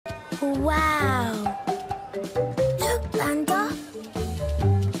Wow! Look, Panda.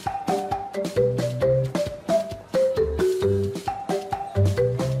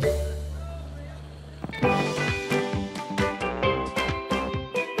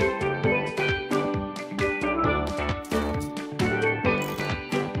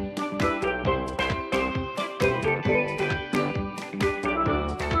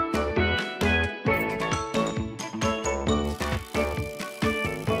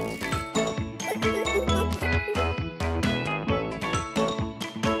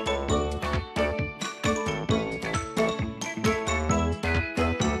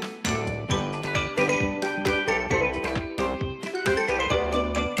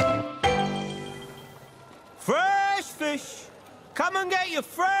 Fresh fish! Come and get your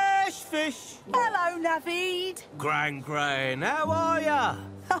fresh fish! Hello, Navid. Gran Gran, how are ya?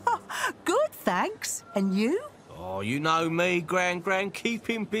 Good, thanks. And you? Oh, you know me, Gran Gran,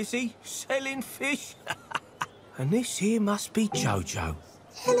 keeping busy, selling fish. And this here must be JoJo.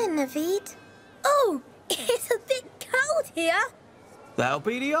 Hello, Navid. Oh, it's a bit cold here. That'll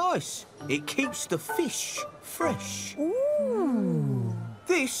be the ice. It keeps the fish fresh. Ooh.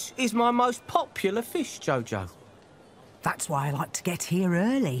 This is my most popular fish, JoJo. That's why I like to get here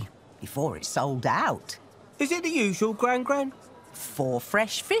early, before it's sold out. Is it the usual, Gran Gran? 4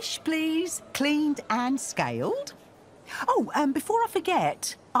 fresh fish, please. Cleaned and scaled. Oh, and before I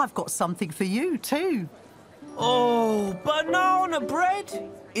forget, I've got something for you too. Oh, banana bread!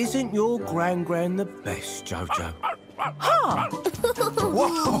 Isn't your Gran Gran the best, JoJo? Ha!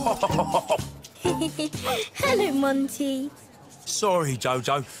 Hello, Monty. Sorry,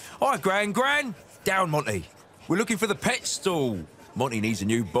 JoJo. Hi, Gran Gran. Down, Monty. We're looking for the pet stall. Monty needs a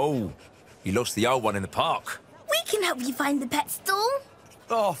new ball. He lost the old one in the park. We can help you find the pet stall.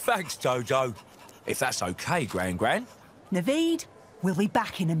 Oh, thanks, JoJo. If that's okay, Gran Gran. Navid, we'll be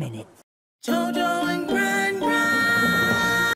back in a minute. JoJo